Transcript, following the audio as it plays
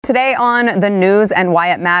Today on the news and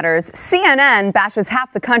why it matters, CNN bashes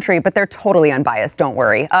half the country, but they're totally unbiased, don't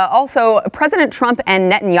worry. Also, President Trump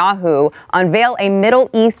and Netanyahu unveil a Middle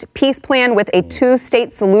East peace plan with a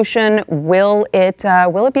two-state solution. Will it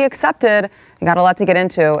be accepted? We got a lot to get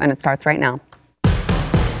into, and it starts right now.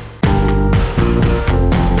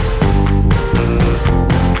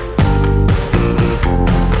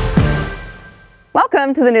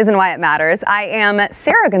 Welcome to the news and why it matters. I am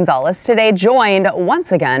Sarah Gonzalez, today joined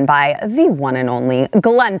once again by the one and only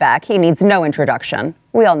Glenn Beck. He needs no introduction.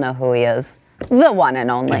 We all know who he is. The one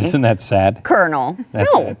and only. Isn't that sad? Colonel.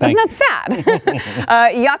 That's no, that's not sad.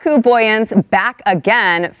 Jaco Booyens back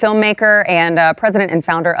again, filmmaker and president and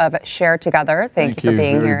founder of Share Together. Thank you for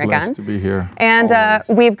being here again. To be here. And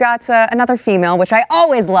we've got another female, which I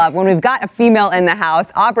always love when we've got a female in the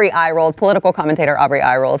house. Aubrey Eyrolles, political commentator Aubrey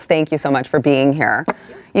Eyrolles. Thank you so much for being here.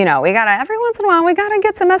 You know, we gotta, every once in a while, we gotta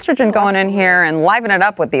get some estrogen going in here and liven it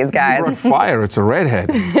up with these guys. You're on fire. It's a redhead.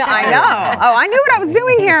 I know. Oh, I knew what I was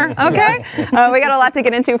doing here. Okay. We got a lot to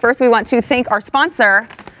get into. First, we want to thank our sponsor,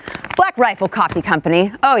 Black Rifle Coffee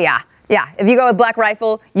Company. Oh, yeah. Yeah. If you go with Black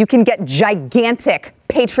Rifle, you can get gigantic,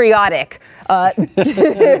 patriotic, 5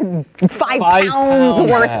 pounds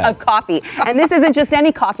worth of coffee. And this isn't just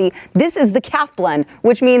any coffee. This is the calf blend,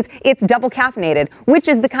 which means it's double caffeinated, which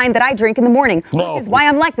is the kind that I drink in the morning, which is why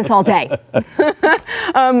I'm like this all day.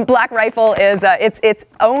 Black Rifle is, it's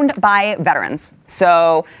owned by veterans.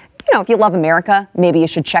 So, you know, if you love America, maybe you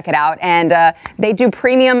should check it out. And they do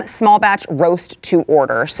premium small batch roast to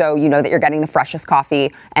order. So you know that you're getting the freshest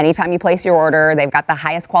coffee anytime you place your order. They've got the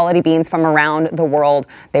highest quality beans from around the world.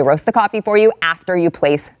 They roast the coffee for you after you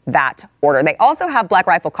place that order. They also have Black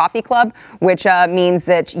Rifle Coffee Club, which means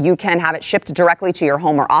that you can have it shipped directly to your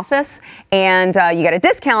home or office. And you get a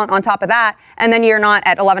discount on top of that. And then you're not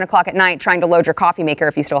at 11 o'clock at night trying to load your coffee maker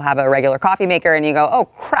if you still have a regular coffee maker. And you go, oh,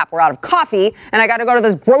 crap, we're out of coffee. And I got to go to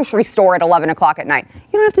this grocery store at 11 o'clock at night.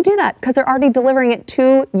 You don't have to do that because they're already delivering it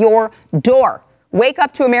to your door. Wake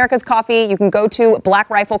up to America's coffee. You can go to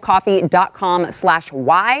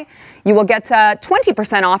blackriflecoffee.com/Y. You will get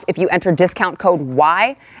 20% off if you enter discount code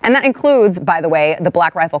Y. And that includes, by the way, the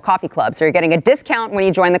Black Rifle Coffee Club. So you're getting a discount when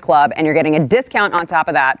you join the club and you're getting a discount on top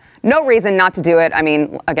of that. No reason not to do it. I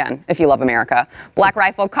mean, again, if you love America,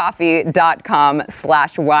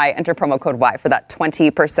 blackriflecoffee.com/Y. Enter promo code Y for that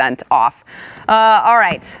 20% off. All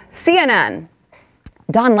right. CNN.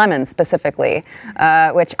 Don Lemon specifically,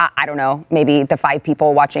 which I don't know, maybe the 5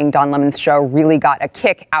 people watching Don Lemon's show really got a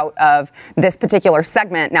kick out of this particular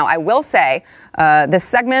segment. Now, I will say this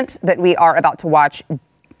segment that we are about to watch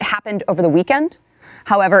happened over the weekend.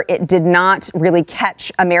 However, it did not really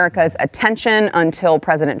catch America's attention until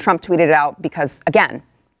President Trump tweeted it out because, again,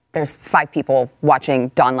 there's 5 people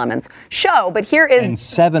watching Don Lemon's show, but here is... And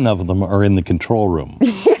 7 of them are in the control room.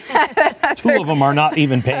 Yeah, 2 of them are not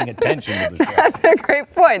even paying attention to the show. That's a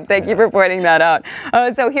great point. Thank you for pointing that out.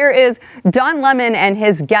 So here is Don Lemon and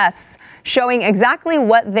his guests showing exactly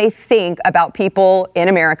what they think about people in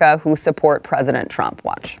America who support President Trump.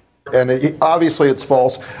 Watch. And obviously it's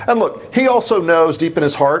false. And look, he also knows deep in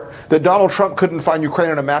his heart that Donald Trump couldn't find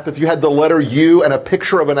Ukraine on a map if you had the letter U and a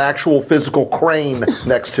picture of an actual physical crane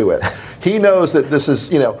next to it. He knows that this is,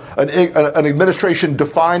 you know, an administration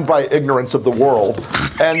defined by ignorance of the world.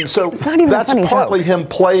 And so that's partly him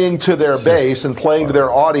playing to their base and playing to their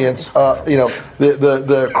audience, you know,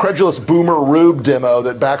 the credulous boomer Rube demo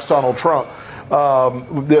that backs Donald Trump.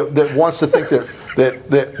 That wants to think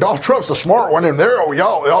that Donald Trump's the smart one, and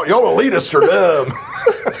y'all elitists are dumb.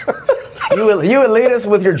 You elitists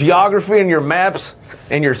with your geography and your maps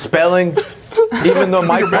and your spelling, even though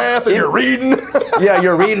your math and your reading. Yeah,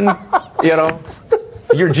 you're reading. You know,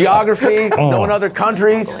 your geography, knowing other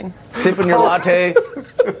countries, sipping your latte,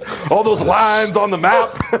 all those lines on the map.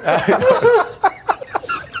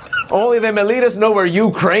 Only them elitists know where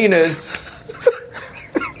Ukraine is.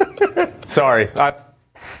 Sorry.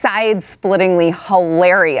 Side-splittingly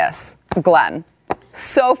hilarious, Glenn.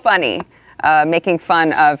 So funny, making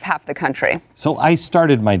fun of half the country. So I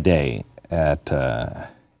started my day at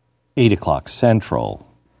 8 o'clock Central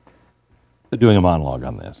doing a monologue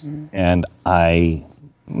on this. And I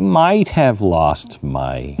might have lost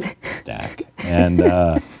my stack. And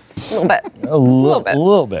a little bit. A little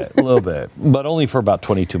bit. But only for about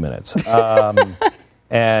 22 minutes.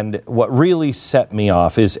 And what really set me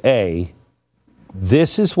off is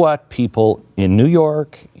this is what people in New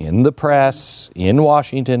York, in the press, in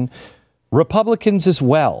Washington, Republicans as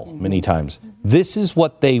well, many times, this is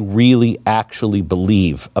what they really actually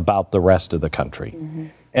believe about the rest of the country.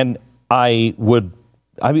 And I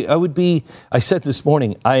said this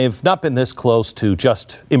morning, I have not been this close to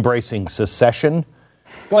just embracing secession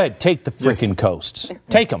Go ahead, take the freaking coasts.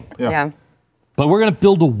 Take them. Yeah. But we're going to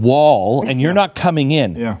build a wall, and you're not coming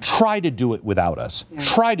in. Yeah. Try to do it without us.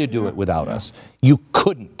 Try to do it without us. You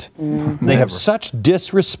couldn't. They have such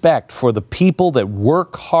disrespect for the people that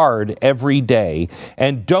work hard every day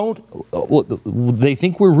and don't. They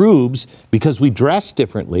think we're rubes because we dress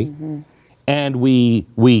differently, and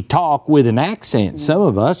we talk with an accent. Some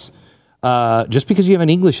of us. Just because you have an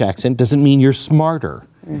English accent doesn't mean you're smarter.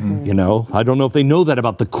 You know, I don't know if they know that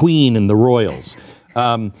about the Queen and the royals.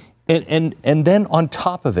 And then on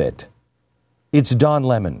top of it, it's Don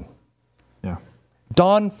Lemon. Yeah.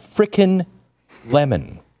 Don frickin'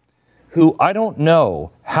 Lemon, who I don't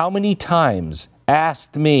know how many times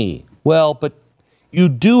asked me, well, but you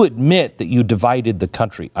do admit that you divided the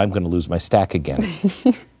country. I'm going to lose my stack again.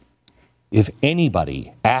 If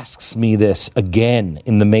anybody asks me this again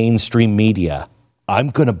in the mainstream media, I'm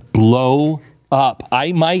going to blow up.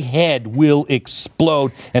 My head will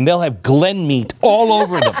explode, and they'll have Glen meat all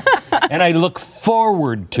over them. And I look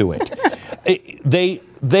forward to it.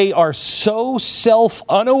 They are so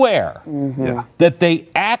self-unaware that they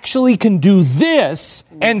actually can do this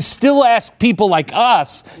and still ask people like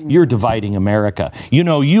us, you're dividing America. You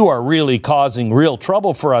know, you are really causing real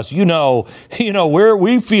trouble for us. You know, where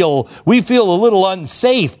we feel a little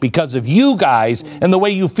unsafe because of you guys and the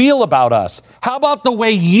way you feel about us. How about the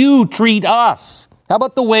way you treat us? How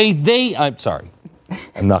about the way I'm sorry.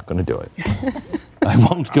 I'm not going to do it. I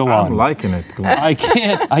won't go on. I'm liking it, Glenn. I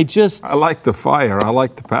can't. I like the fire. I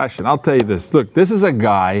like the passion. I'll tell you this. Look, this is a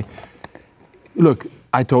guy. Look,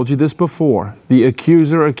 I told you this before. The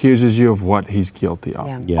accuser accuses you of what he's guilty of.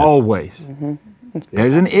 Yeah. Yes. Always.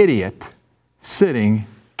 There's an idiot sitting,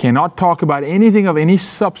 cannot talk about anything of any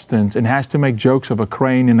substance, and has to make jokes of a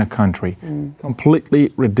crane in a country.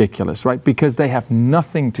 Completely ridiculous, right? Because they have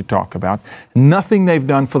nothing to talk about. Nothing they've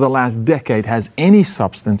done for the last decade has any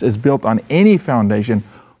substance, is built on any foundation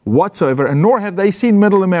whatsoever, and nor have they seen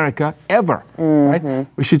Middle America ever, right?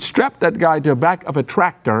 We should strap that guy to the back of a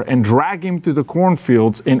tractor and drag him to the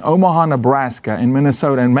cornfields in Omaha, Nebraska, in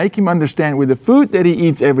Minnesota, and make him understand where the food that he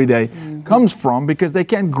eats every day comes from, because they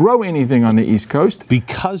can't grow anything on the East Coast.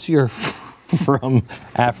 Because you're from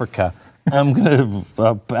Africa, I'm going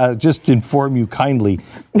to just inform you kindly,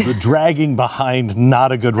 the dragging behind,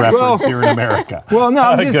 not a good reference here in America. Well, no,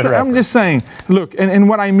 I'm just saying, look, and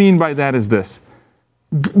what I mean by that is this.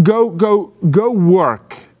 Go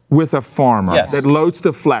work with a farmer that loads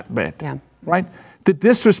the flatbed, right? The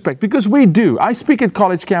disrespect, because we do. I speak at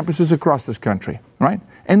college campuses across this country, right?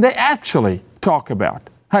 And they actually talk about,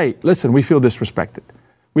 hey, listen, we feel disrespected.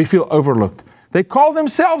 We feel overlooked. They call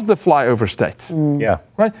themselves the flyover states,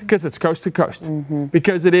 right? Because it's coast to coast.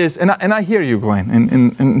 Because it is, and I hear you, Glenn,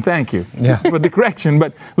 and thank you for the correction.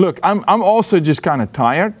 But look, I'm also just kind of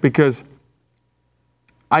tired because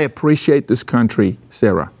I appreciate this country,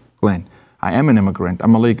 Sarah, Glenn. I am an immigrant.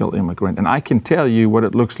 I'm a legal immigrant. And I can tell you what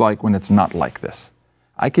it looks like when it's not like this.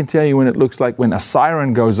 I can tell you when it looks like when a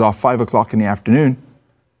siren goes off 5 o'clock in the afternoon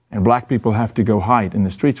and black people have to go hide in the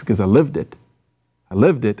streets, because I lived it.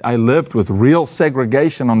 I lived with real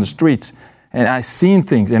segregation on the streets, and I've seen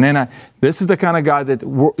things. And then this is the kind of guy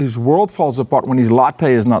that his world falls apart when his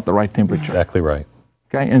latte is not the right temperature. Exactly right.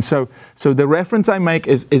 Okay, and so the reference I make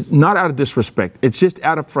is not out of disrespect. It's just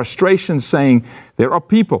out of frustration, saying there are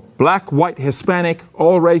people, black, white, Hispanic,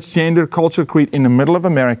 all race, gender, culture, creed, in the middle of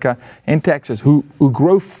America, in Texas, who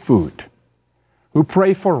grow food, who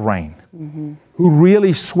pray for rain, who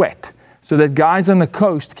really sweat, so that guys on the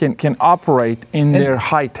coast can operate in their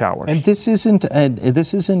high towers. And this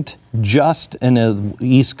isn't just an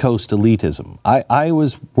East Coast elitism. I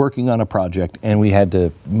was working on a project, and we had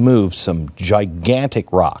to move some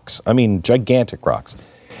gigantic rocks. I mean, gigantic rocks.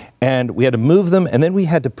 And we had to move them, and then we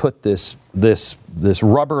had to put this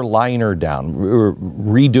rubber liner down. We were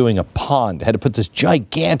redoing a pond. Had to put this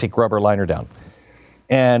gigantic rubber liner down.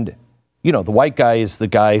 And you know, the white guy is the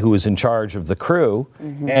guy who is in charge of the crew,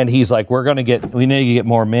 and he's like, we need to get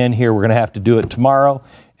more men here. We're going to have to do it tomorrow.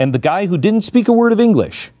 And the guy who didn't speak a word of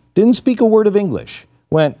English,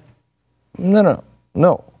 went, no.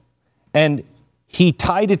 And he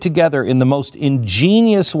tied it together in the most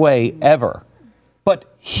ingenious way ever. But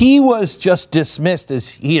he was just dismissed as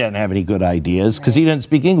he doesn't have any good ideas because he doesn't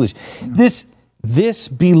speak English. This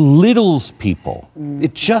belittles people.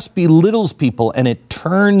 It just belittles people, and it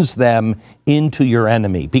turns them into your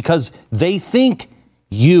enemy because they think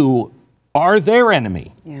you are their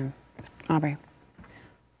enemy. Yeah. Aubrey.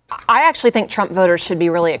 I actually think Trump voters should be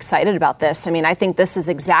really excited about this. I mean, I think this is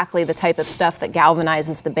exactly the type of stuff that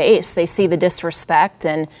galvanizes the base. They see the disrespect,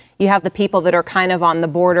 and you have the people that are kind of on the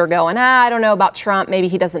border going, I don't know about Trump. Maybe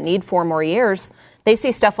he doesn't need 4 more years. They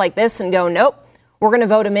see stuff like this and go, nope, we're going to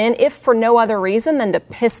vote him in, if for no other reason than to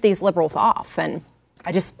piss these liberals off. And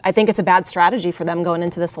I think it's a bad strategy for them going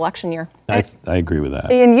into this election year. I agree with that.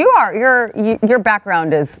 And your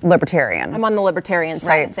background is libertarian. I'm on the libertarian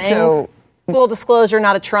side of things. So, full disclosure,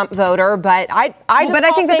 not a Trump voter, but I just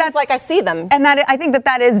call things like I see them. And I think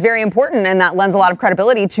that is very important, and that lends a lot of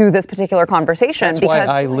credibility to this particular conversation. That's why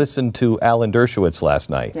I listened to Alan Dershowitz last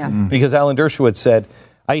night. Yeah. Because Alan Dershowitz said,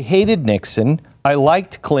 I hated Nixon, I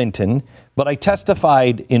liked Clinton, but I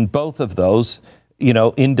testified in both of those,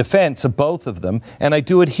 in defense of both of them, and I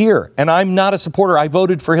do it here. And I'm not a supporter. I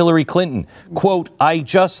voted for Hillary Clinton. Quote, I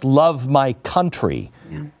just love my country.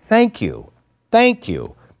 Yeah. Thank you.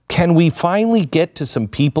 Can we finally get to some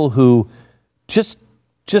people who just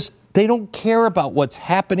they don't care about what's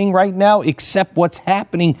happening right now except what's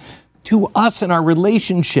happening to us in our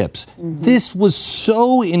relationships? Mm-hmm. This was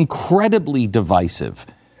so incredibly divisive.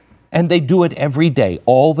 And they do it every day,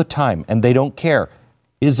 all the time, and they don't care.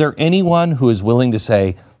 Is there anyone who is willing to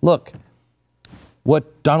say, look,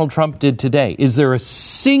 what Donald Trump did today, is there a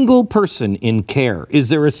single person in CARE, is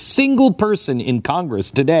there a single person in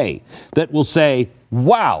Congress today that will say,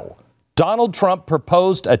 wow, Donald Trump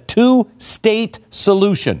proposed a 2-state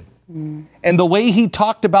solution. Mm. And the way he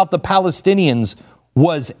talked about the Palestinians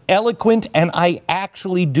was eloquent, and I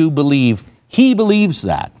actually do believe he believes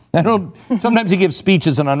that. Sometimes he gives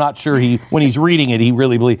speeches and I'm not sure when he's reading it, he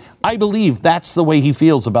really believes. I believe that's the way he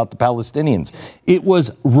feels about the Palestinians. It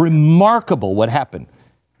was remarkable what happened.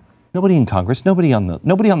 Nobody in Congress, nobody on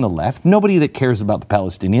the left, nobody that cares about the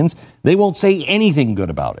Palestinians. They won't say anything good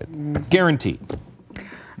about it. Guaranteed.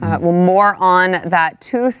 Well, more on that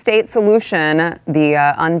 2-state solution,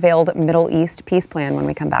 the unveiled Middle East peace plan when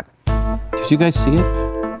we come back. Did you guys see it?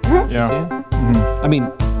 Mm-hmm. Yeah. See it? Mm-hmm. I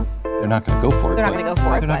mean, they're not going to go for it. They're not going to go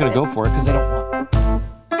for it. They're not going to go for it because they don't want it.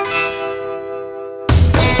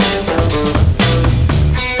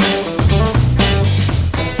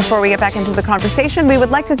 Before we get back into the conversation, we would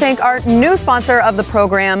like to thank our new sponsor of the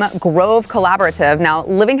program, Grove Collaborative. Now,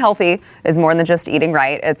 living healthy is more than just eating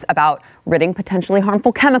right. It's about ridding potentially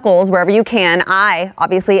harmful chemicals wherever you can. I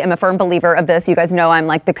obviously am a firm believer of this. You guys know I'm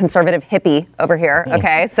like the conservative hippie over here,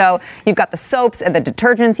 okay? So you've got the soaps and the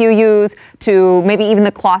detergents you use to maybe even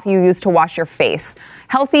the cloth you use to wash your face.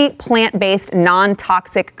 Healthy, plant-based,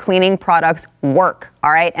 non-toxic cleaning products work,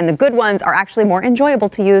 all right? And the good ones are actually more enjoyable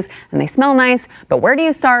to use, and they smell nice. But where do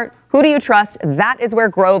you start? Who do you trust? That is where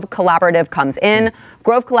Grove Collaborative comes in.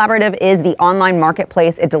 Grove Collaborative is the online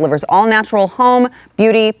marketplace. It delivers all natural home,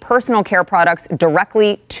 beauty, personal care products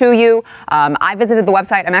directly to you. I visited the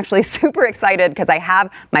website. I'm actually super excited because I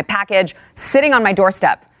have my package sitting on my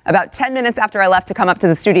doorstep. About 10 minutes after I left to come up to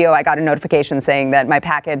the studio, I got a notification saying that my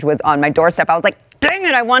package was on my doorstep. I was like, dang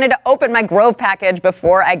it, I wanted to open my Grove package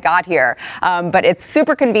before I got here. But it's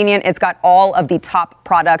super convenient. It's got all of the top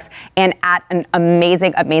products and at an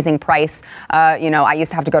amazing, amazing price. I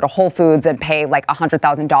used to have to go to Whole Foods and pay like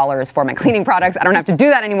 $100,000 for my cleaning products. I don't have to do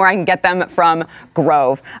that anymore. I can get them from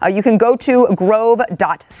Grove. You can go to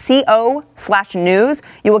grove.co/news.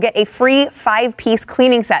 You will get a free 5-piece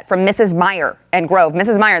cleaning set from Mrs. Meyer and Grove.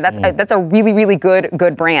 Mrs. Meyer, that's a really, really good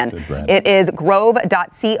brand. Good brand. It is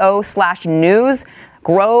grove.co/news.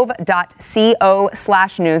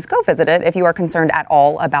 grove.co/news. Go visit it if you are concerned at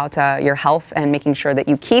all about your health and making sure that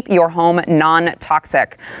you keep your home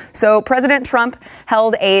non-toxic. So President Trump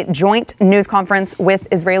held a joint news conference with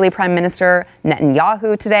Israeli Prime Minister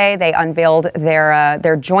Netanyahu today. They unveiled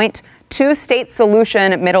their joint 2-state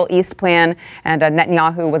solution Middle East plan. And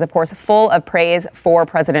Netanyahu was, of course, full of praise for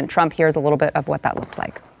President Trump. Here's a little bit of what that looked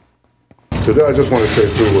like. Today, I just want to say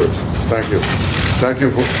 2 words. Thank you. Thank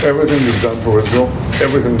you for everything you've done for Israel,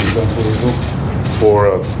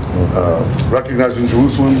 for recognizing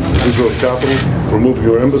Jerusalem as Israel's capital, for moving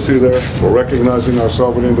your embassy there, for recognizing our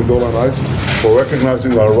sovereignty in the Golan Heights, for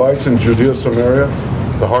recognizing our rights in Judea, Samaria,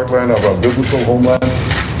 the heartland of our biblical homeland,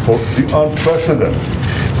 for the unprecedented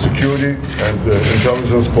security and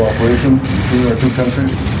intelligence cooperation between our 2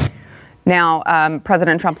 countries. Now,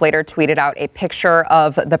 President Trump later tweeted out a picture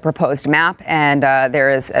of the proposed map, and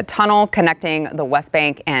there is a tunnel connecting the West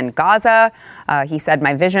Bank and Gaza. He said,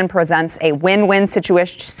 my vision presents a win-win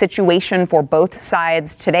situation for both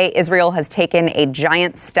sides. Today, Israel has taken a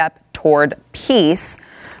giant step toward peace.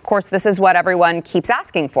 Of course, this is what everyone keeps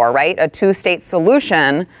asking for, right? A 2-state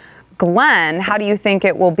solution. Glenn, how do you think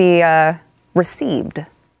it will be received?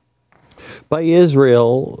 By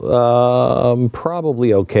Israel,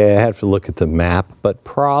 probably okay. I have to look at the map, but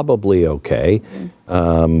probably okay.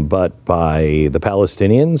 But by the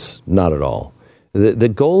Palestinians, not at all. The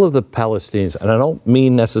goal of the Palestinians, and I don't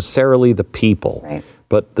mean necessarily the people, right,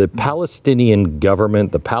 but the Palestinian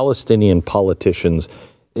government, the Palestinian politicians,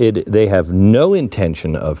 they have no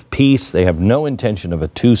intention of peace. They have no intention of a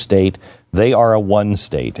two-state. They are a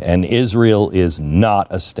one-state, and Israel is not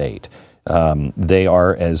a state. They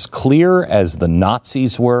are as clear as the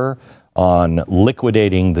Nazis were on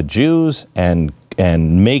liquidating the Jews and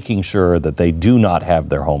making sure that they do not have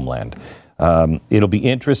their homeland. It'll be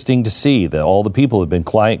interesting to see that all the people have been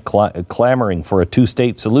clamoring for a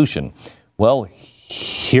two-state solution. Well,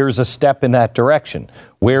 here's a step in that direction.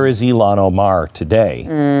 Where is Ilhan Omar today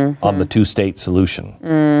on the two-state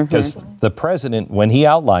solution? Because the president, when he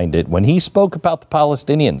outlined it, when he spoke about the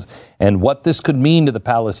Palestinians and what this could mean to the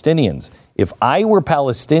Palestinians, if I were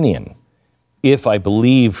Palestinian, if I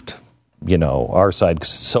believed, our side,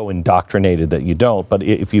 so indoctrinated that you don't, but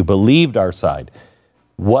if you believed our side,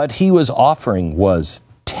 what he was offering was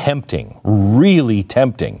tempting, really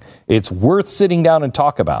tempting. It's worth sitting down and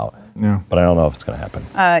talk about. Yeah. But I don't know if it's going to happen.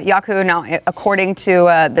 Jaco, now, according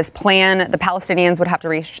to this plan, the Palestinians would have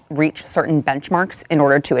to reach certain benchmarks in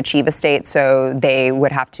order to achieve a state. So they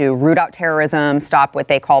would have to root out terrorism, stop what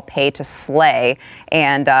they call pay to slay,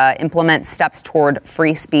 and implement steps toward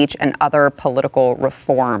free speech and other political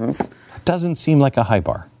reforms. That doesn't seem like a high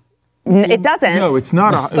bar. It doesn't. No, it's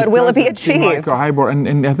not. But will it be achieved? Like a high bar.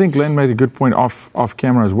 And I think Glenn made a good point off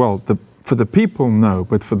camera as well. For the people, no,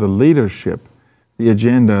 but for the leadership, the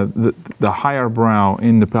agenda, the higher brow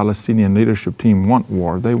in the Palestinian leadership team want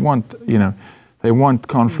war. They want, they want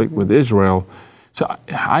conflict with Israel. So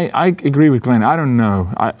I agree with Glenn. I don't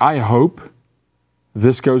know. I hope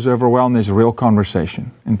this goes over well and there's a real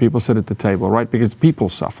conversation and people sit at the table, right? Because people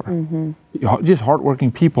suffer. Just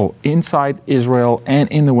hardworking people inside Israel and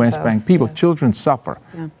in the West Bank. Children suffer.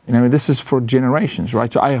 Yeah. This is for generations,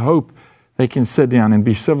 right? So I hope they can sit down and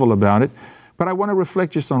be civil about it. But I want to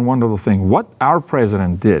reflect just on one little thing. What our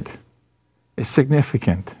president did is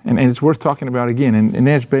significant, and it's worth talking about again. And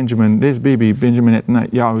there's Benjamin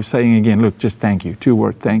Netanyahu saying again, look, just thank you. 2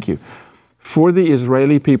 words, thank you. For the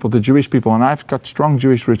Israeli people, the Jewish people, and I've got strong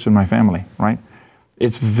Jewish roots in my family, right?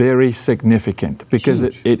 It's very significant because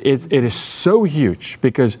it is so huge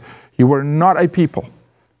because you were not a people.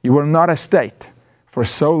 You were not a state for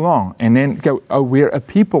so long. And then go, oh, we're a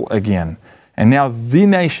people again. And now the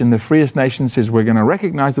nation, the freest nation, says we're going to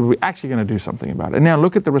recognize that we're actually going to do something about it. And now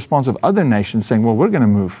look at the response of other nations saying, well, we're going to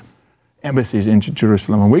move embassies into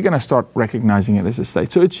Jerusalem and we're going to start recognizing it as a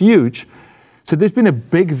state. So it's huge. So there's been a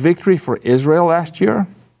big victory for Israel last year.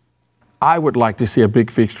 I would like to see a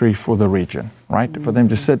big victory for the region, right? For them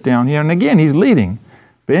to sit down here. And again, he's leading.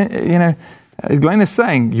 Glenn is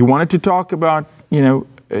saying, you wanted to talk about,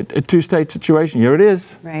 a two-state situation. Here it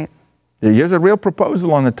is. Right. Here's a real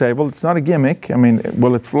proposal on the table. It's not a gimmick. I mean,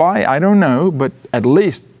 will it fly? I don't know, but at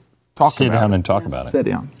least sit down and talk about it. Sit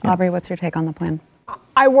down. Yeah. Aubrey, what's your take on the plan?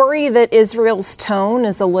 I worry that Israel's tone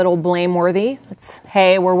is a little blameworthy. It's,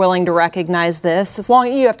 hey, we're willing to recognize this. As long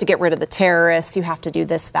as you have to get rid of the terrorists, you have to do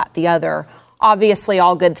this, that, the other. Obviously,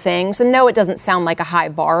 all good things. And no, it doesn't sound like a high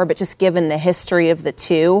bar, but just given the history of the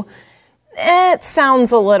two, it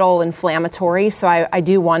sounds a little inflammatory. So I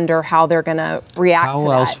do wonder how they're going to react to that.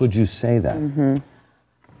 How else would you say that?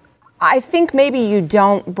 I think maybe you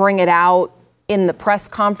don't bring it out in the press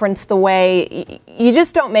conference the way you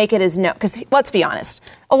just don't make it as because let's be honest,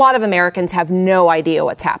 a lot of Americans have no idea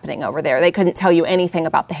what's happening over there. They couldn't tell you anything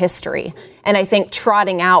about the history. And I think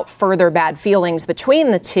trotting out further bad feelings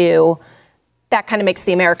between the two, that kind of makes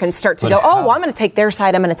the Americans start to go, well, I'm going to take their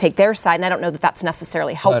side, I'm going to take their side. And I don't know that that's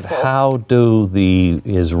necessarily helpful. But how do the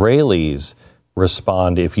Israelis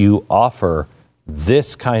respond if you offer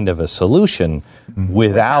this kind of a solution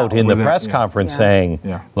without in the press conference saying,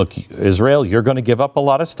 look, Israel, you're going to give up a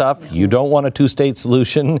lot of stuff. You don't want a two-state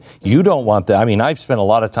solution. You don't want that. I mean, I've spent a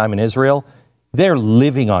lot of time in Israel. They're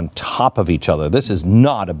living on top of each other. This is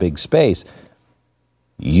not a big space.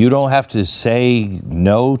 You don't have to say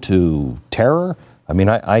no to terror. I mean,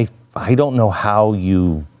 I don't know how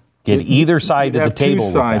you get either side of the table.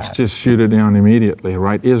 Two sides just shoot it down immediately,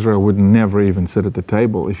 right? Israel would never even sit at the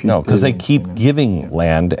table if you. No, because they keep giving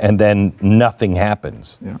land and then nothing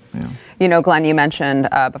happens. Glenn, you mentioned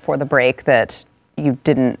before the break that you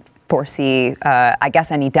didn't foresee, I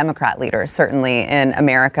guess, any Democrat leaders, certainly in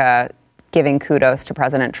America, giving kudos to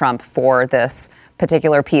President Trump for this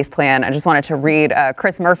particular peace plan. I just wanted to read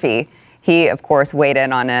Chris Murphy He, of course, weighed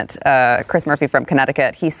in on it. Chris Murphy from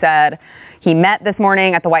Connecticut. He said he met this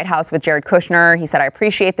morning at the White House with Jared Kushner. He said, I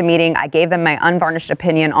appreciate the meeting. I gave them my unvarnished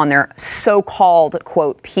opinion on their so-called,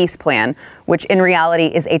 quote, peace plan, which in reality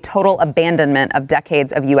is a total abandonment of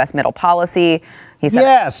decades of U.S. middle policy. He said,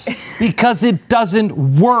 yes, because it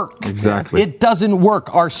doesn't work. Exactly. It doesn't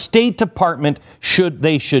work. Our State Department should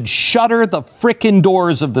shutter the frickin'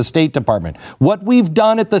 doors of the State Department. What we've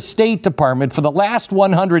done at the State Department for the last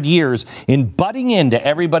 100 years in butting into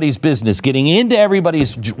everybody's business, getting into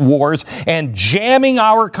everybody's wars, and jamming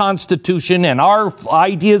our Constitution and our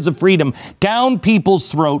ideas of freedom down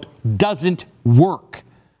people's throat doesn't work.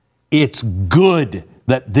 It's good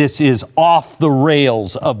that this is off the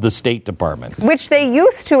rails of the State Department. Which they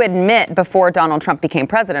used to admit before Donald Trump became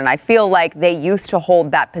president. I feel like they used to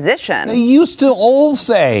hold that position. They used to all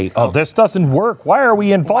say, oh, this doesn't work. Why are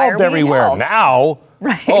we involved everywhere? Involved? Now,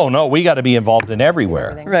 right. Oh, no, we got to be involved in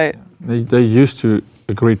everywhere. Right. They used to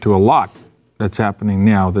agree to a lot that's happening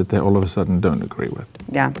now that they all of a sudden don't agree with.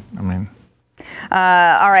 Yeah. I mean.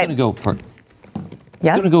 All right. It's going to go for...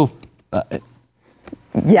 Yes? It's going to go...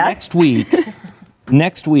 yes?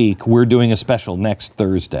 Next week, we're doing a special next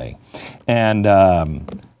Thursday. And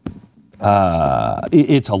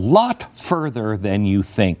it's a lot further than you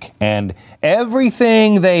think. And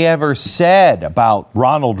everything they ever said about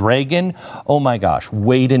Ronald Reagan, oh my gosh,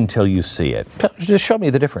 wait until you see it. Just show me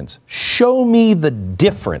the difference. Show me the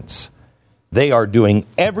difference. They are doing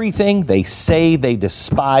everything they say they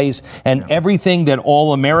despise and everything that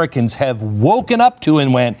all Americans have woken up to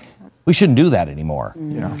and went, we shouldn't do that anymore.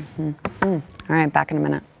 Yeah. Mm-hmm. All right, back in a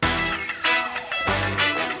minute.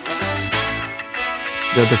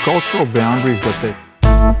 Yeah, the cultural boundaries that they...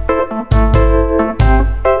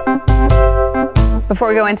 Before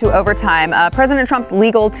we go into overtime, President Trump's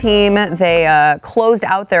legal team, they closed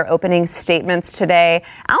out their opening statements today.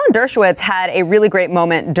 Alan Dershowitz had a really great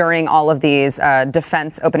moment during all of these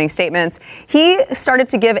defense opening statements. He started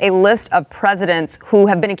to give a list of presidents who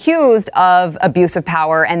have been accused of abuse of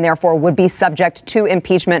power and therefore would be subject to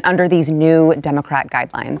impeachment under these new Democrat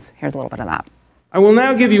guidelines. Here's a little bit of that. I will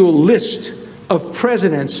now give you a list of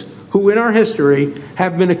presidents who in our history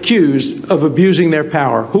have been accused of abusing their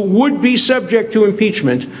power, who would be subject to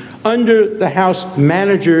impeachment under the House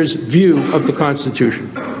manager's view of the Constitution.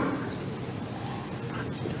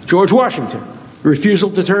 George Washington, refusal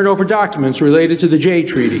to turn over documents related to the Jay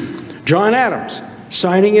Treaty. John Adams,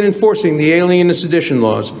 signing and enforcing the Alien and Sedition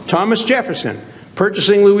laws. Thomas Jefferson,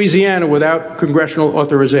 purchasing Louisiana without congressional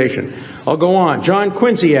authorization. I'll go on. John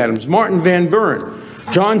Quincy Adams, Martin Van Buren,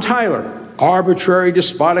 John Tyler, arbitrary,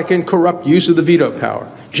 despotic, and corrupt use of the veto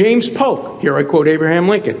power. James Polk, here I quote Abraham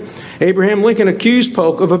Lincoln. Abraham Lincoln accused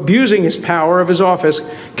Polk of abusing his power of his office,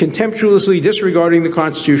 contemptuously disregarding the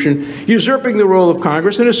Constitution, usurping the role of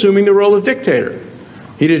Congress, and assuming the role of dictator.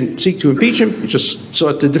 He didn't seek to impeach him, he just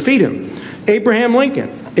sought to defeat him. Abraham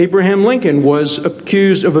Lincoln was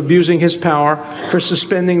accused of abusing his power for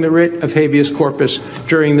suspending the writ of habeas corpus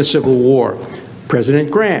during the Civil War. President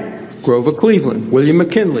Grant, Grover Cleveland, William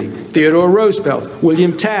McKinley, Theodore Roosevelt,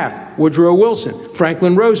 William Taft, Woodrow Wilson,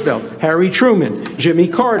 Franklin Roosevelt, Harry Truman, Jimmy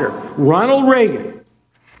Carter, Ronald Reagan.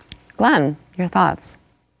 Glenn, your thoughts?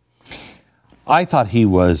 I thought he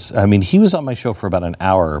was on my show for about an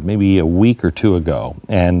hour, maybe a week or two ago,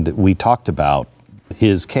 and we talked about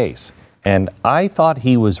his case. And I thought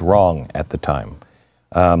he was wrong at the time.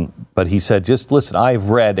 But he said, just listen, I've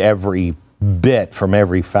read every bit from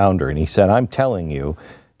every founder. And he said, I'm telling you,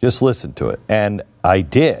 just listen to it. And I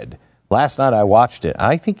did. Last night I watched it.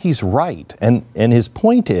 I think he's right. And his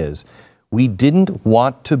point is, we didn't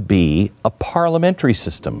want to be a parliamentary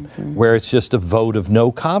system where it's just a vote of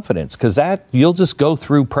no confidence, because that you'll just go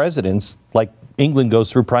through presidents like England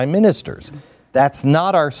goes through prime ministers. That's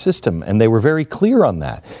not our system. And they were very clear on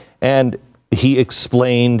that. And he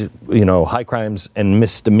explained, high crimes and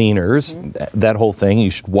misdemeanors, that whole thing. You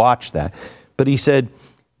should watch that. But he said,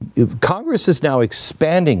 Congress is now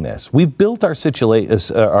expanding this. We've built our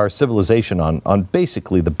civilization on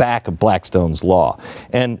basically the back of Blackstone's law.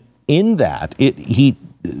 And in that, the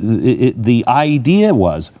idea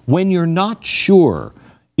was, when you're not sure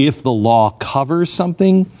if the law covers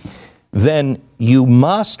something, then you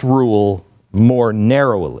must rule more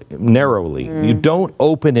narrowly. You don't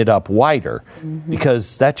open it up wider,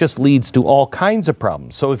 because that just leads to all kinds of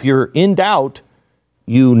problems. So if you're in doubt,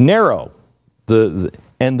 you narrow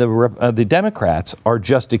and the Democrats are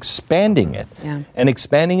just expanding it, and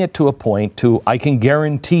expanding it to a point I can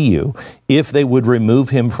guarantee you, if they would remove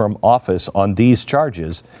him from office on these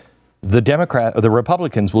charges, the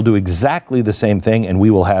Republicans will do exactly the same thing, and we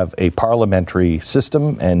will have a parliamentary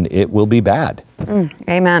system, and it will be bad.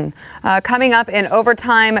 Amen. Coming up in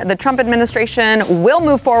overtime, the Trump administration will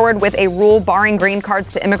move forward with a rule barring green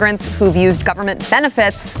cards to immigrants who've used government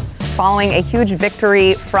benefits following a huge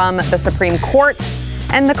victory from the Supreme Court.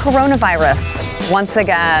 And the coronavirus, once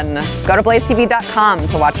again. Go to blazetv.com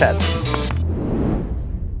to watch it.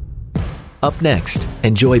 Up next,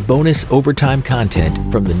 enjoy bonus overtime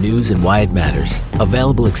content from the news and why it matters.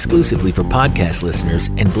 Available exclusively for podcast listeners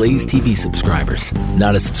and Blaze TV subscribers.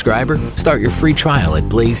 Not a subscriber? Start your free trial at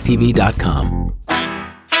blazetv.com.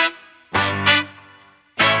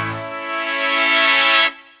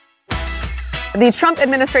 The Trump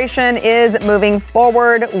administration is moving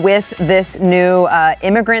forward with this new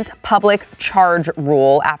immigrant public charge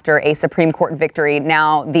rule after a Supreme Court victory.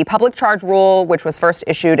 Now, the public charge rule, which was first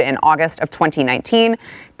issued in August of 2019,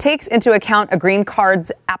 takes into account a green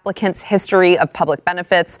card's applicant's history of public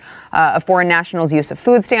benefits, a foreign national's use of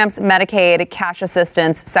food stamps, Medicaid, cash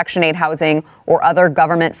assistance, Section 8 housing, or other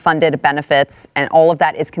government-funded benefits. And all of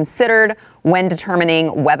that is considered when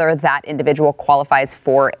determining whether that individual qualifies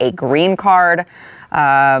for a green card.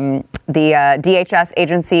 The DHS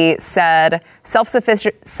agency said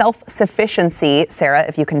self-sufficiency, Sarah,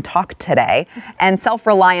 if you can talk today, and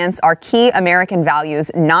self-reliance are key American values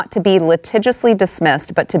not to be litigiously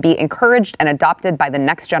dismissed, but to be encouraged and adopted by the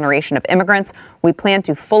next generation of immigrants. We plan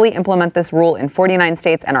to fully implement this rule in 49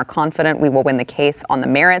 states and are confident we will win the case on the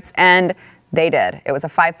merits. And they did. It was a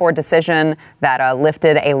 5-4 decision that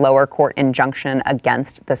lifted a lower court injunction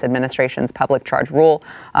against this administration's public charge rule.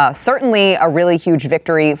 Certainly a really huge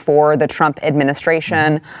victory for the Trump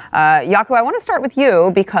administration. Jaco, I want to start with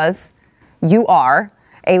you because you are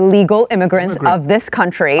a legal immigrant of this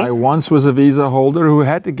country. I once was a visa holder who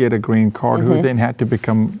had to get a green card, who then had to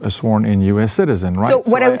become a sworn-in U.S. citizen, right? So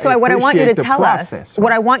what I want you to tell us,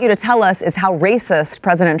 what I want you to tell us is how racist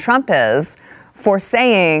President Trump is for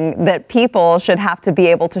saying that people should have to be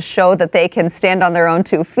able to show that they can stand on their own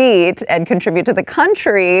 2 feet and contribute to the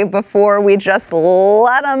country before we just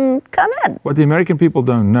let them come in. What the American people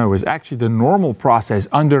don't know is actually the normal process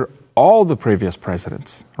under all the previous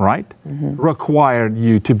presidents, right, required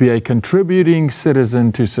you to be a contributing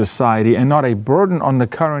citizen to society and not a burden on the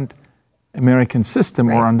current American system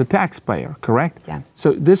or on the taxpayer, correct? Yeah.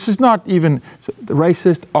 So this is not even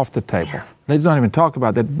racist, off the table. They don't even talk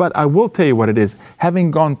about that. But I will tell you what it is.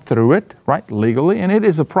 Having gone through it, right, legally, and it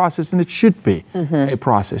is a process, and it should be a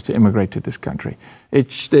process to immigrate to this country.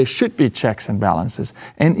 There should be checks and balances.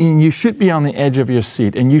 And you should be on the edge of your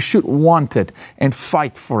seat, and you should want it and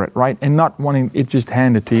fight for it, right, and not wanting it just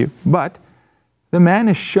handed to you. But the man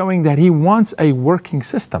is showing that he wants a working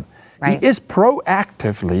system. Right. He is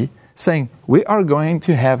proactively saying, we are going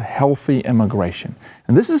to have healthy immigration.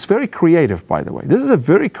 And this is very creative, by the way. This is a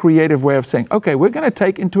very creative way of saying, okay, we're going to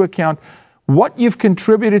take into account what you've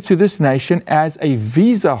contributed to this nation as a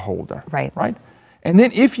visa holder. Right. And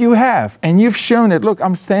then if you have, and you've shown that, look,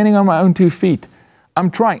 I'm standing on my own 2 feet. I'm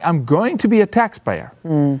trying. I'm going to be a taxpayer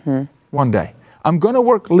one day. I'm going to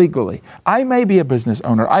work legally. I may be a business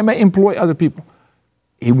owner. I may employ other people.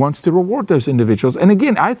 He wants to reward those individuals. And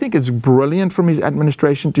again, I think it's brilliant from his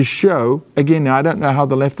administration to show, again, I don't know how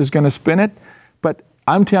the left is going to spin it, but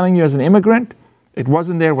I'm telling you as an immigrant, it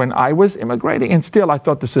wasn't there when I was immigrating, and still I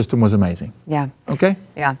thought the system was amazing. Yeah. Okay?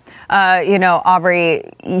 Yeah. Aubrey,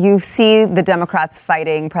 you see the Democrats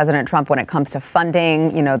fighting President Trump when it comes to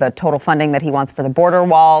funding, the total funding that he wants for the border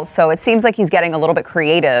wall. So it seems like he's getting a little bit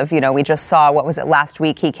creative. We just saw, last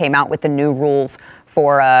week, he came out with the new rules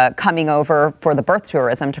for coming over for the birth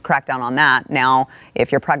tourism to crack down on that. Now,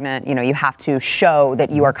 if you're pregnant, you have to show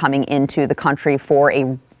that you are coming into the country for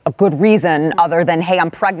a good reason other than, hey, I'm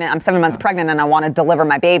pregnant, I'm 7 months pregnant and I want to deliver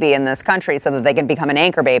my baby in this country so that they can become an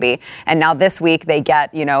anchor baby. And now this week they get,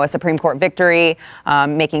 a Supreme Court victory,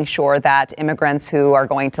 making sure that immigrants who are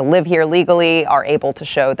going to live here legally are able to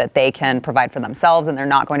show that they can provide for themselves and they're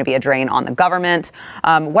not going to be a drain on the government.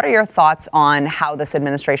 What are your thoughts on how this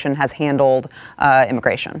administration has handled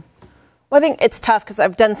immigration? Well, I think it's tough because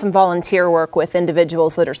I've done some volunteer work with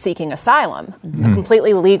individuals that are seeking asylum, a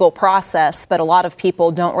completely legal process, but a lot of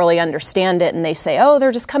people don't really understand it. And they say, oh,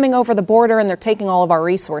 they're just coming over the border and they're taking all of our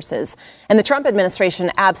resources. And the Trump administration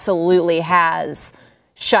absolutely has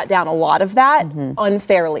shut down a lot of that,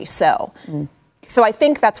 unfairly so. So I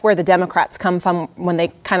think that's where the Democrats come from when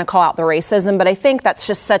they kind of call out the racism. But I think that's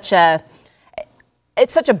just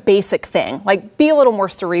it's such a basic thing. Like, be a little more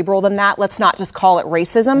cerebral than that. Let's not just call it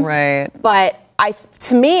racism. Right. But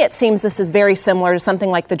to me, it seems this is very similar to something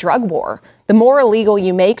like the drug war. The more illegal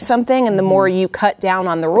you make something and the more you cut down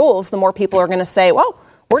on the rules, the more people are going to say, well,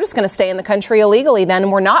 we're just going to stay in the country illegally then,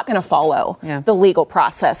 and we're not going to follow the legal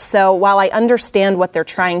process. So while I understand what they're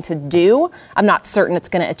trying to do, I'm not certain it's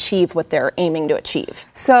going to achieve what they're aiming to achieve.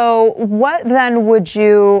 So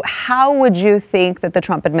how would you think that the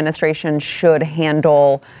Trump administration should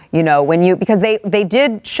handle, because they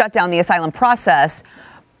did shut down the asylum process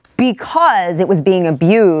because it was being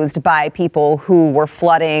abused by people who were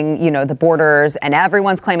flooding, the borders, and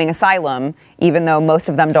everyone's claiming asylum, even though most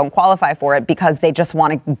of them don't qualify for it because they just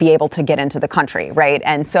want to be able to get into the country, right?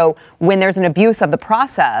 And so when there's an abuse of the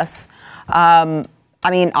process,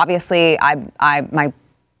 obviously, my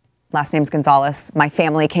last name's Gonzalez. My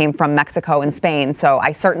family came from Mexico and Spain, so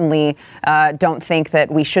I certainly don't think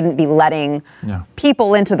that we shouldn't be letting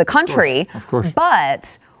people into the country. Of course.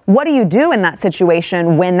 But what do you do in that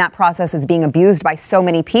situation when that process is being abused by so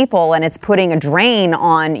many people and it's putting a drain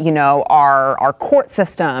on, our court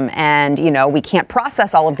system, and, we can't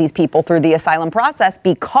process all of these people through the asylum process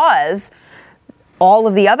because all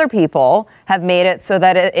of the other people have made it so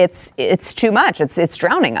that it's too much. It's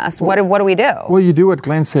drowning us. What do we do? Well, you do what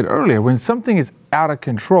Glenn said earlier. When something is out of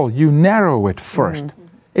control, you narrow it first. Mm-hmm.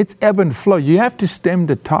 It's ebb and flow. You have to stem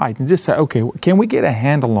the tide and just say, okay, can we get a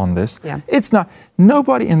handle on this? Yeah. It's not,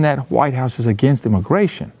 nobody in that White House is against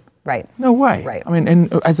immigration. Right. No way. Right.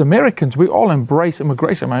 And as Americans, we all embrace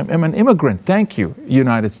immigration. I'm an immigrant. Thank you,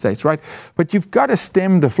 United States, right? But you've got to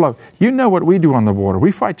stem the flow. You know what we do on the border.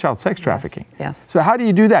 We fight child sex trafficking. Yes. So how do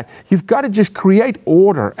you do that? You've got to just create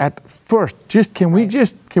order at first. Can we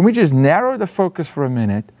just narrow the focus for a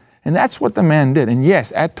minute? And that's what the man did. And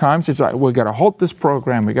yes, at times it's like, we've got to halt this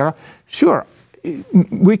program. Sure,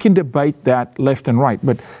 we can debate that left and right.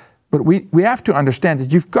 But we have to understand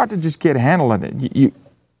that you've got to just get a handle on it. You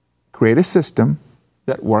create a system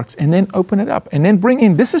that works and then open it up. And then bring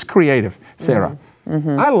in, this is creative, Sarah.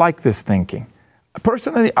 Mm-hmm. I like this thinking.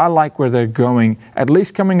 Personally, I like where they're going, at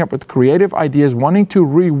least coming up with creative ideas, wanting to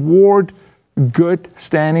reward good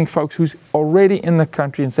standing folks who's already in the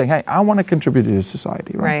country and saying, hey, I want to contribute to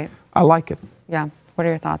society. Right. I like it. Yeah. What are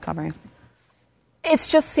your thoughts, Aubrey? It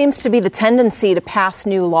just seems to be the tendency to pass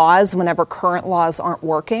new laws whenever current laws aren't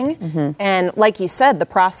working. Mm-hmm. And like you said, the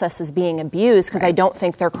process is being abused because I don't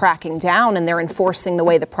think they're cracking down and they're enforcing the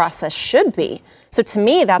way the process should be. So to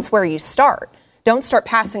me, that's where you start. Don't start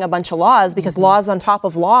passing a bunch of laws because laws on top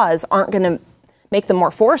of laws aren't going to make them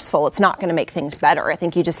more forceful. It's not going to make things better. I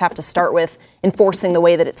think you just have to start with enforcing the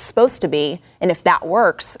way that it's supposed to be. And if that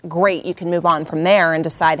works, great, you can move on from there and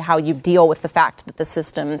decide how you deal with the fact that the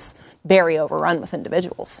system's very overrun with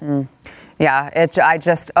individuals. Mm. Yeah,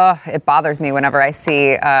 it bothers me whenever I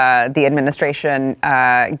see the administration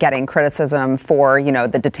getting criticism for,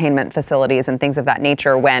 the detainment facilities and things of that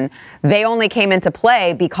nature when they only came into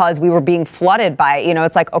play because we were being flooded by,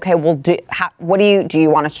 it's like, okay, well, do you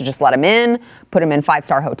want us to just let them in, put them in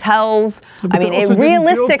 5-star hotels? But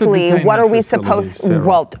realistically, what are we supposed to,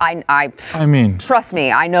 well, trust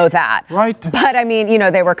me, I know that. Right.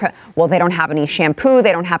 But they don't have any shampoo,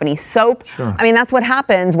 they don't have any soap. Sure. That's what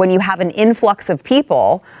happens when you have an influx of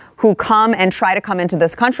people who come and try to come into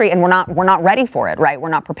this country and we're not ready for it, right? We're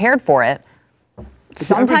not prepared for it.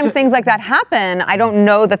 Sometimes things like that happen. I don't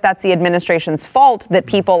know that that's the administration's fault that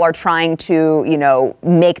people are trying to,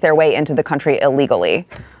 make their way into the country illegally.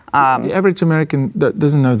 The average American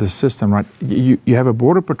doesn't know the system, right? You have a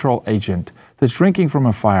Border Patrol agent that's drinking from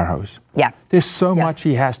a fire hose. Yeah. There's so much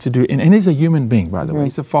he has to do. And he's a human being, by the way.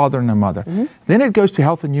 He's a father and a mother. Mm-hmm. Then it goes to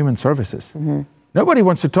Health and Human Services. Mm-hmm. Nobody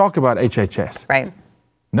wants to talk about HHS. Right.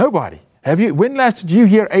 Nobody. When last did you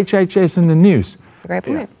hear HHS in the news? That's a great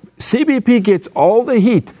point. CBP gets all the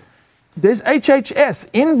heat. There's HHS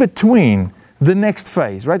in between the next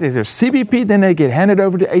phase, right? There's CBP, then they get handed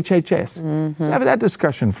over to HHS. Mm-hmm. So have that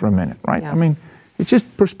discussion for a minute, right? Yeah. It's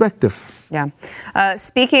just perspective. Yeah.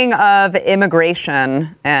 Speaking of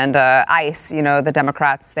immigration and ICE, the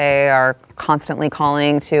Democrats, they are constantly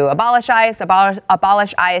calling to abolish ICE,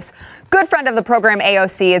 abolish ICE. Good friend of the program,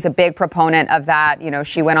 AOC, is a big proponent of that.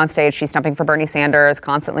 She went on stage, she's stumping for Bernie Sanders,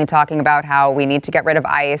 constantly talking about how we need to get rid of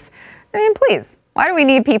ICE. Please. Why do we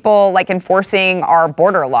need people enforcing our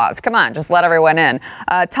border laws? Come on, just let everyone in.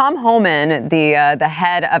 Tom Homan, the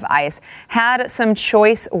head of ICE, had some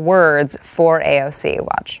choice words for AOC.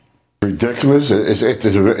 Watch. Ridiculous. It's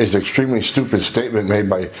an extremely stupid statement made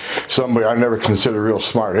by somebody I never considered real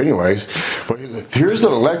smart anyways. But here's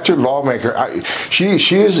an elected lawmaker.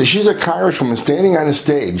 She's a congresswoman standing on a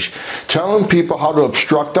stage telling people how to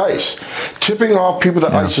obstruct ICE, tipping off people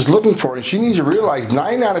that ICE is looking for. And she needs to realize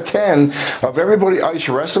 9 out of 10 of everybody ICE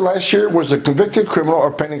arrested last year was a convicted criminal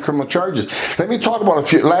or pending criminal charges. Let me talk about a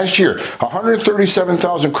few. Last year,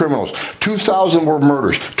 137,000 criminals, 2,000 were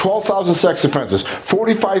murders, 12,000 sex offenses,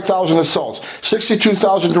 45,000 assaults,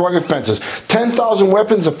 62,000 drug offenses, 10,000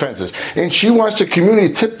 weapons offenses. And she wants the community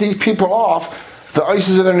to tip these people off. The ICE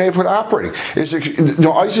is in their neighborhood operating.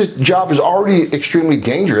 ICE's job is already extremely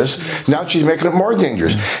dangerous. Now she's making it more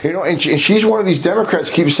dangerous. And she's one of these Democrats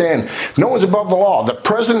keeps saying, no one's above the law. The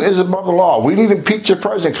president is above the law. We need to impeach the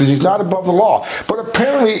president because he's not above the law. But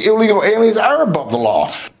apparently illegal aliens are above the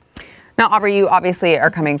law. Now, Aubrey, you obviously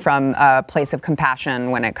are coming from a place of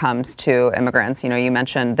compassion when it comes to immigrants. You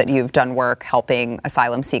mentioned that you've done work helping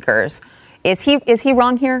asylum seekers. Is he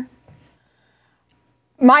wrong here?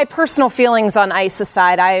 My personal feelings on ICE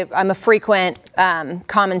aside, I'm a frequent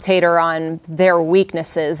commentator on their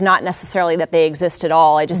weaknesses, not necessarily that they exist at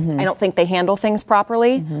all. I don't think they handle things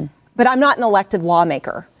properly. But I'm not an elected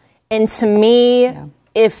lawmaker. And to me,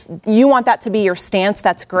 if you want that to be your stance,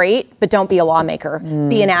 that's great, but don't be a lawmaker.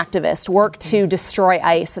 Be an activist. Work to destroy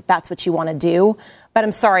ICE if that's what you want to do. But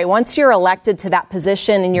I'm sorry, once you're elected to that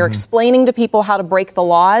position and you're explaining to people how to break the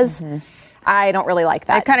laws, I don't really like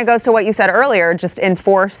that. It kind of goes to what you said earlier, just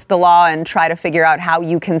enforce the law and try to figure out how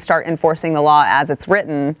you can start enforcing the law as it's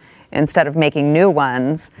written instead of making new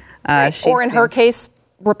ones. Or in her case,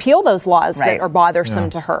 repeal those laws that are bothersome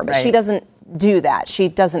to her. But she doesn't do that. She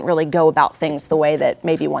doesn't really go about things the way that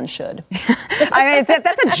maybe one should. I mean,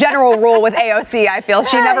 that's a general rule with AOC, I feel.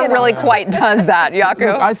 She never really quite does that,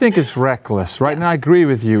 Jaco. Look, I think it's reckless, right? And I agree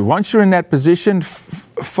with you. Once you're in that position,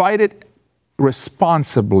 fight it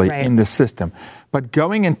responsibly in the system. But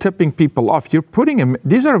going and tipping people off, you're putting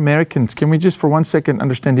these are Americans. Can we just for 1 second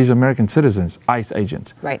understand these are American citizens, ICE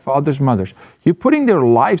agents, fathers, mothers. You're putting their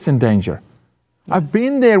lives in danger. I've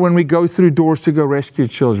been there when we go through doors to go rescue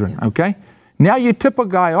children, okay? Now you tip a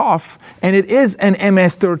guy off, and it is an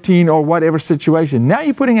MS-13 or whatever situation. Now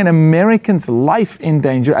you're putting an American's life in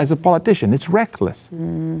danger as a politician. It's reckless.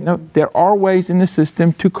 There are ways in the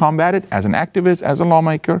system to combat it as an activist, as a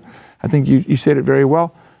lawmaker. I think you said it very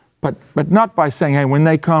well. But not by saying, hey, when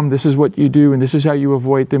they come, this is what you do, and this is how you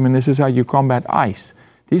avoid them, and this is how you combat ICE.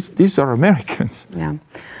 These are Americans. Yeah.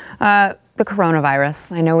 The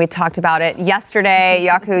coronavirus. I know we talked about it yesterday.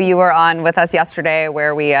 Jaco, you were on with us yesterday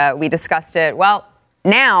where we discussed it. Well,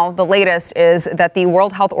 now the latest is that the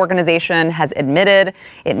World Health Organization has admitted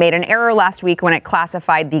it made an error last week when it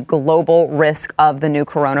classified the global risk of the new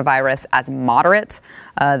coronavirus as moderate.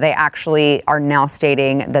 They actually are now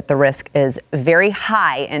stating that the risk is very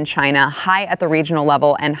high in China, high at the regional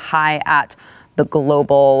level, and high at the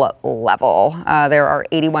global level. There are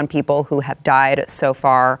 81 people who have died so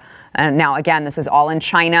far. And now, again, this is all in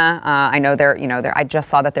China. I know I just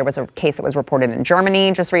saw that there was a case that was reported in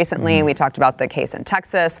Germany just recently. We talked about the case in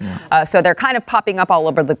Texas. So they're kind of popping up all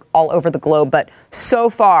over the globe. But so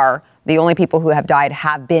far, the only people who have died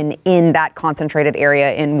have been in that concentrated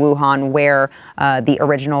area in Wuhan where the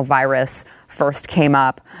original virus first came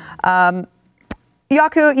up.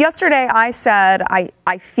 Jaco, yesterday I said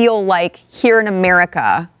I feel like here in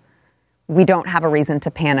America, we don't have a reason to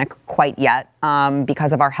panic quite yet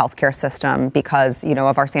because of our healthcare system, because,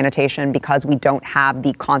 of our sanitation, because we don't have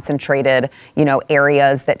the concentrated,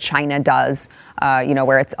 areas that China does,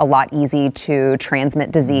 where it's a lot easy to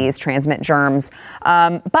transmit disease, transmit germs.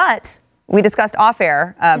 But we discussed off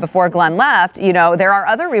air before Glenn left, there are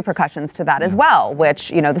other repercussions to that as well,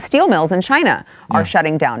 which, the steel mills in China are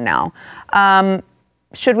shutting down now.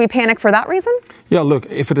 Should we panic for that reason? Yeah, look,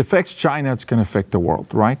 if it affects China, it's going to affect the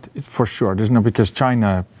world, right? For sure. Because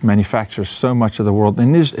China manufactures so much of the world.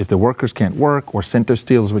 And if the workers can't work, or Center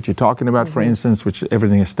Steel is what you're talking about, for instance, which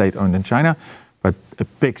everything is state-owned in China, but a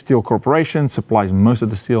big steel corporation supplies most of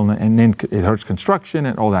the steel, and then it hurts construction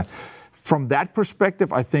and all that. From that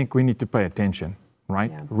perspective, I think we need to pay attention,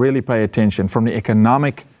 right? Yeah. Really pay attention from the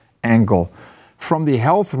economic angle. From the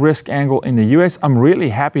health risk angle in the U.S., I'm really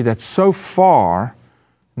happy that so far,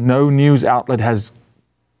 no news outlet has,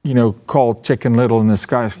 called Chicken Little and the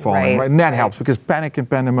sky is falling. Right? And that helps because panic and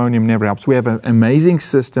pandemonium never helps. We have an amazing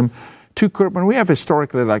system to curb, and we have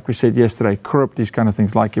historically, like we said yesterday, curbed these kind of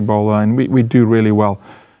things like Ebola, and we do really well.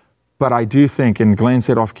 But I do think, and Glenn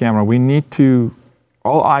said off camera, we need to,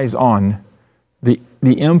 all eyes on the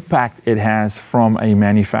impact it has from a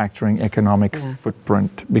manufacturing economic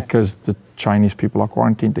footprint because the Chinese people are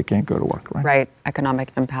quarantined, they can't go to work, right? Right,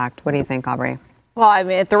 economic impact. What do you think, Aubrey? Well, I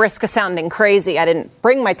mean, at the risk of sounding crazy, I didn't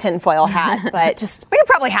bring my tinfoil hat, but just... We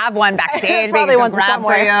probably have one backstage. Probably one grab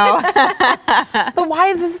for you. But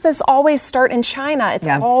why does this always start in China? It's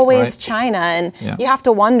always China. And you have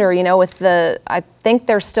to wonder, you know, with I think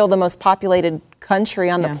they're still the most populated country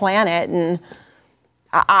on the planet. And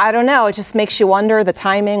I don't know. It just makes you wonder the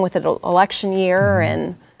timing with the election year.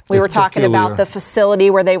 And we were talking about the facility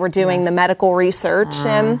where they were doing the medical research.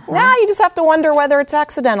 And now you just have to wonder whether it's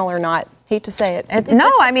accidental or not. Hate to say it. No,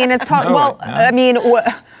 I mean, it's hard. I mean,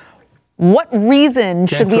 what reason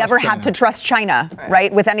should we ever have to trust China,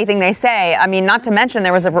 right, with anything they say? I mean, not to mention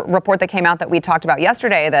there was a report that came out that we talked about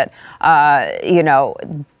yesterday that, you know,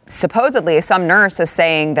 supposedly some nurse is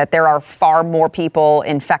saying that there are far more people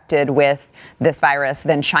infected with this virus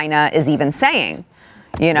than China is even saying,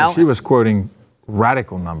 you know? She was quoting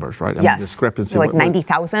radical numbers, right? I mean, discrepancy. Like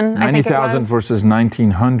 90,000, I think it was. 90,000 versus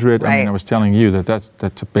 1,900. I mean, I was telling you that's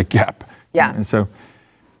a big gap. Yeah. And so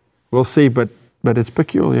we'll see, but it's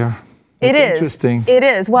peculiar. It is interesting. It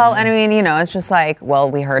is. Well, and I mean, you know, it's just like,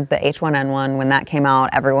 well, we heard the H1N1 when that came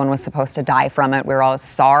out. Everyone was supposed to die from it. We were all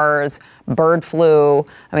SARS, bird flu.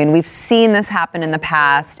 I mean, we've seen this happen in the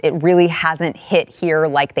past. It really hasn't hit here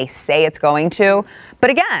like they say it's going to.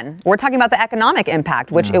 But again, we're talking about the economic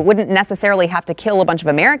impact, which it wouldn't necessarily have to kill a bunch of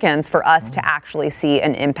Americans for us to actually see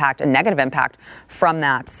an impact, a negative impact from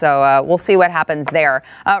that. So we'll see what happens there.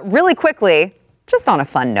 Really quickly, just on a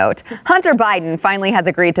fun note, Hunter Biden finally has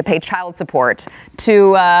agreed to pay child support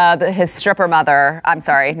to his stripper mother. I'm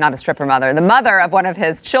sorry, not a stripper mother. The mother of one of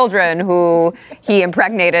his children who he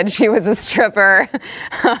impregnated. She was a stripper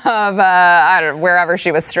of I don't know, wherever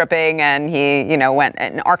she was stripping, and he, you know, went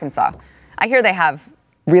in Arkansas. I hear they have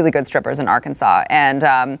really good strippers in Arkansas.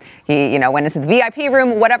 And he, you know, went into the VIP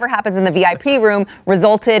room. Whatever happens in the VIP room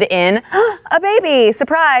resulted in a baby.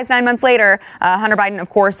 Surprise, 9 months later. Hunter Biden, of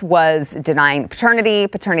course, was denying paternity.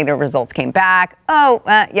 Paternity results came back.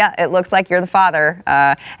 Yeah, it looks like you're the father.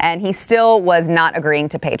 And he still was not agreeing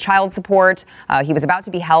to pay child support. He was about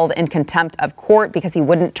to be held in contempt of court because he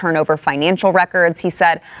wouldn't turn over financial records. He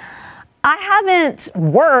said, I haven't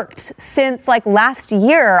worked since like last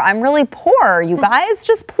year. I'm really poor. You guys,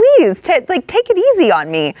 just please take it easy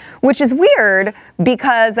on me, which is weird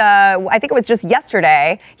because I think it was just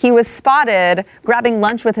yesterday he was spotted grabbing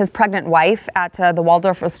lunch with his pregnant wife at the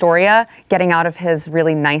Waldorf Astoria, getting out of his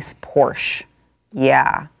really nice Porsche.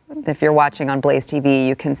 Yeah. If you're watching on Blaze TV,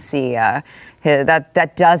 you can see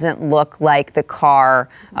that doesn't look like the car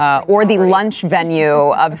or the lunch venue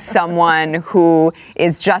of someone who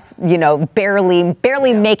is just, you know, barely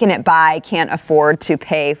making it by, can't afford to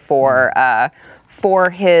pay for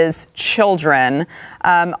his children.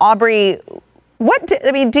 Aubrey, how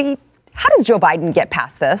does Joe Biden get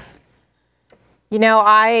past this? You know,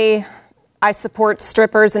 I support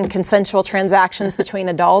strippers and consensual transactions between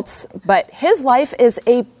adults, but his life is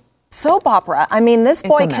a soap opera. I mean, this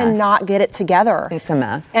boy cannot get it together. It's a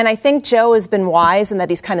mess. And I think Joe has been wise in that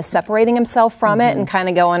he's kind of separating himself from it and kind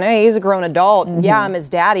of going, hey, he's a grown adult. Yeah, I'm his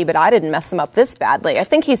daddy, but I didn't mess him up this badly. I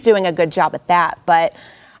think he's doing a good job at that. But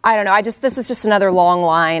I don't know. This is just another long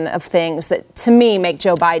line of things that, to me, make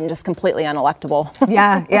Joe Biden just completely unelectable.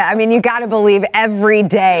 Yeah. I mean, you got to believe every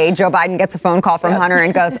day Joe Biden gets a phone call from Hunter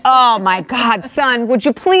and goes, "Oh my God, son, would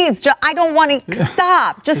you please? I don't want to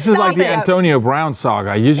stop. Just stop." This is like the Antonio Brown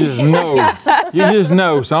saga. You just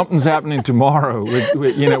know, something's happening tomorrow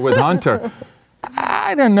with Hunter.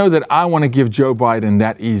 I don't know that I want to give Joe Biden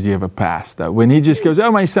that easy of a pass, though. When he just goes,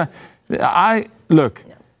 "Oh my son," look.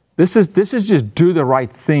 This is just do the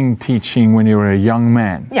right thing teaching when you were a young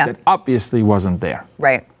man. Yeah. That obviously wasn't there.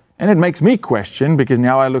 Right. And it makes me question, because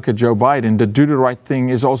now I look at Joe Biden, the do the right thing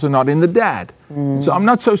is also not in the dad. So I'm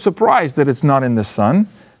not so surprised that it's not in the son,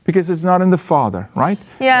 because it's not in the father, right?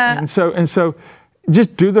 Yeah. And so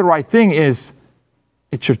just do the right thing it's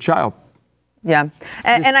your child. Yeah.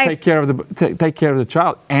 Take care of the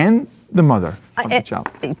child and the mother of the child.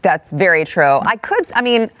 That's very true.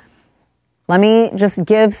 Let me just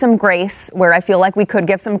give some grace where I feel like we could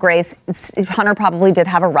give some grace. Hunter probably did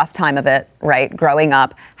have a rough time of it, right, growing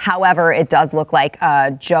up. However, it does look like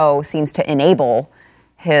Joe seems to enable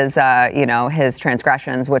his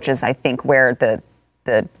transgressions, which is, I think, where the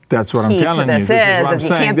that's what I'm telling you. This is you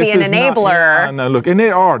can't be an enabler. No, look, and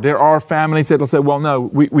there are families that'll say, well, no,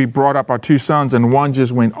 we brought up our two sons and one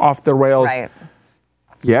just went off the rails. Right.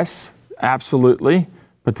 Yes, absolutely.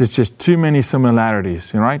 But there's just too many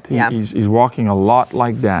similarities, right? Yeah. He's walking a lot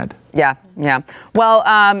like Dad. Yeah. Well,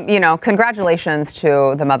 congratulations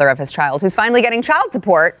to the mother of his child who's finally getting child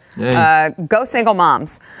support. Go single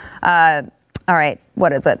moms. All right,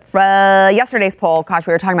 what is it? Yesterday's poll, gosh,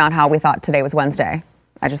 we were talking about how we thought today was Wednesday.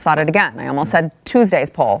 I just thought it again. I almost said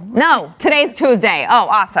Tuesday's poll. No, today's Tuesday. Oh,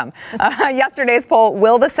 awesome. Yesterday's poll,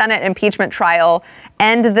 will the Senate impeachment trial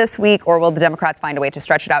end this week, or will the Democrats find a way to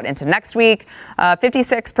stretch it out into next week?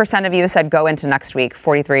 56% of you said go into next week.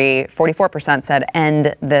 44% said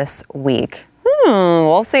end this week.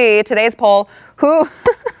 We'll see. Today's poll,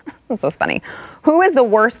 this is funny. Who is the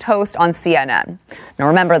worst host on CNN? Now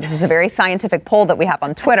remember, this is a very scientific poll that we have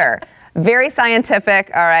on Twitter. Very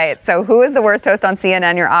scientific. All right. So who is the worst host on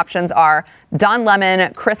CNN? Your options are Don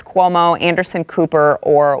Lemon, Chris Cuomo, Anderson Cooper,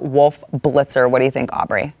 or Wolf Blitzer. What do you think,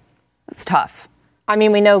 Aubrey? It's tough. I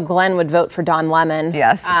mean, we know Glenn would vote for Don Lemon.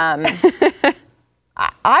 Yes.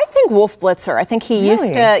 I think Wolf Blitzer. I think he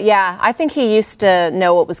used to, I think he used to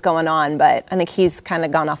know what was going on, but I think he's kind of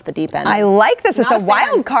gone off the deep end. I like this. It's a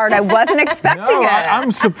wild card. I wasn't expecting it. I'm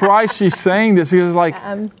surprised she's saying this. Because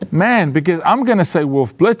because I'm going to say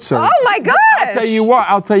Wolf Blitzer. Oh, my gosh. I'll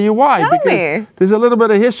tell you why. Tell me. There's a little bit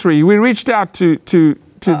of history. We reached out to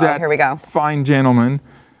that here we go. fine gentleman,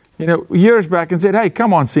 years back and said, hey,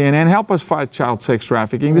 come on, CNN, help us fight child sex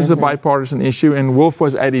trafficking. This is a bipartisan issue. And Wolf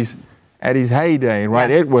was at his heyday,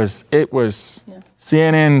 right? Yeah. It was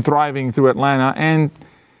CNN thriving through Atlanta, and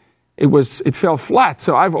it fell flat.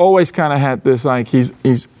 So I've always kind of had this,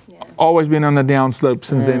 he's always been on the downslope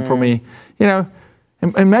since then for me,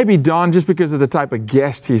 and maybe Don, just because of the type of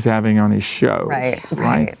guest he's having on his show.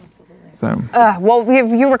 Right. So. Well,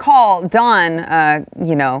 if you recall, Don,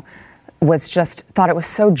 thought it was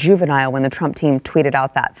so juvenile when the Trump team tweeted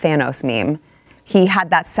out that Thanos meme. He had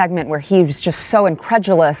that segment where he was just so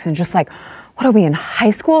incredulous and just like, what are we in high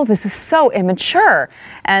school? This is so immature.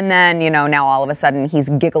 And then, now all of a sudden he's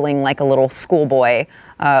giggling like a little schoolboy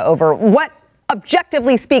over what,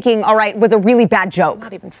 objectively speaking, all right, was a really bad joke.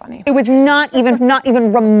 Not even funny. It was not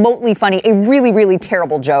even remotely funny. A really, really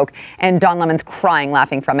terrible joke. And Don Lemon's crying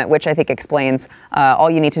laughing from it, which I think explains all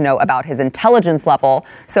you need to know about his intelligence level.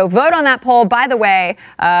 So vote on that poll. By the way,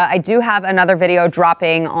 I do have another video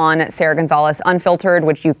dropping on Sarah Gonzalez Unfiltered,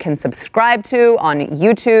 which you can subscribe to on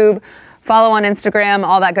YouTube. Follow on Instagram,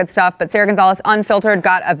 all that good stuff. But Sarah Gonzalez Unfiltered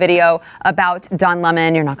got a video about Don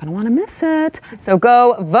Lemon. You're not going to want to miss it. So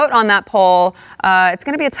go vote on that poll. It's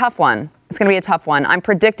going to be a tough one. I'm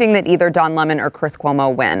predicting that either Don Lemon or Chris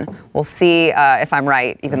Cuomo win. We'll see if I'm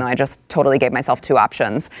right, even though I just totally gave myself two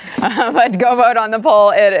options. But go vote on the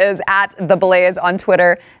poll. It is at The Blaze on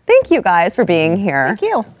Twitter. Thank you guys for being here. Thank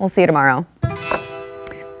you. We'll see you tomorrow.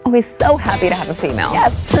 Always so happy to have a female.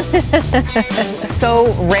 Yes.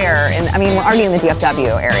 So rare. And we're already in the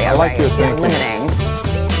DFW area, I like right? your thing. Limiting.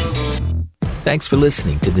 Thanks for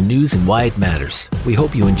listening to the news and why it matters. We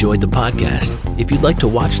hope you enjoyed the podcast. If you'd like to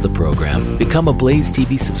watch the program, become a Blaze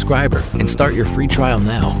TV subscriber and start your free trial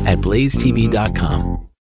now at blazetv.com.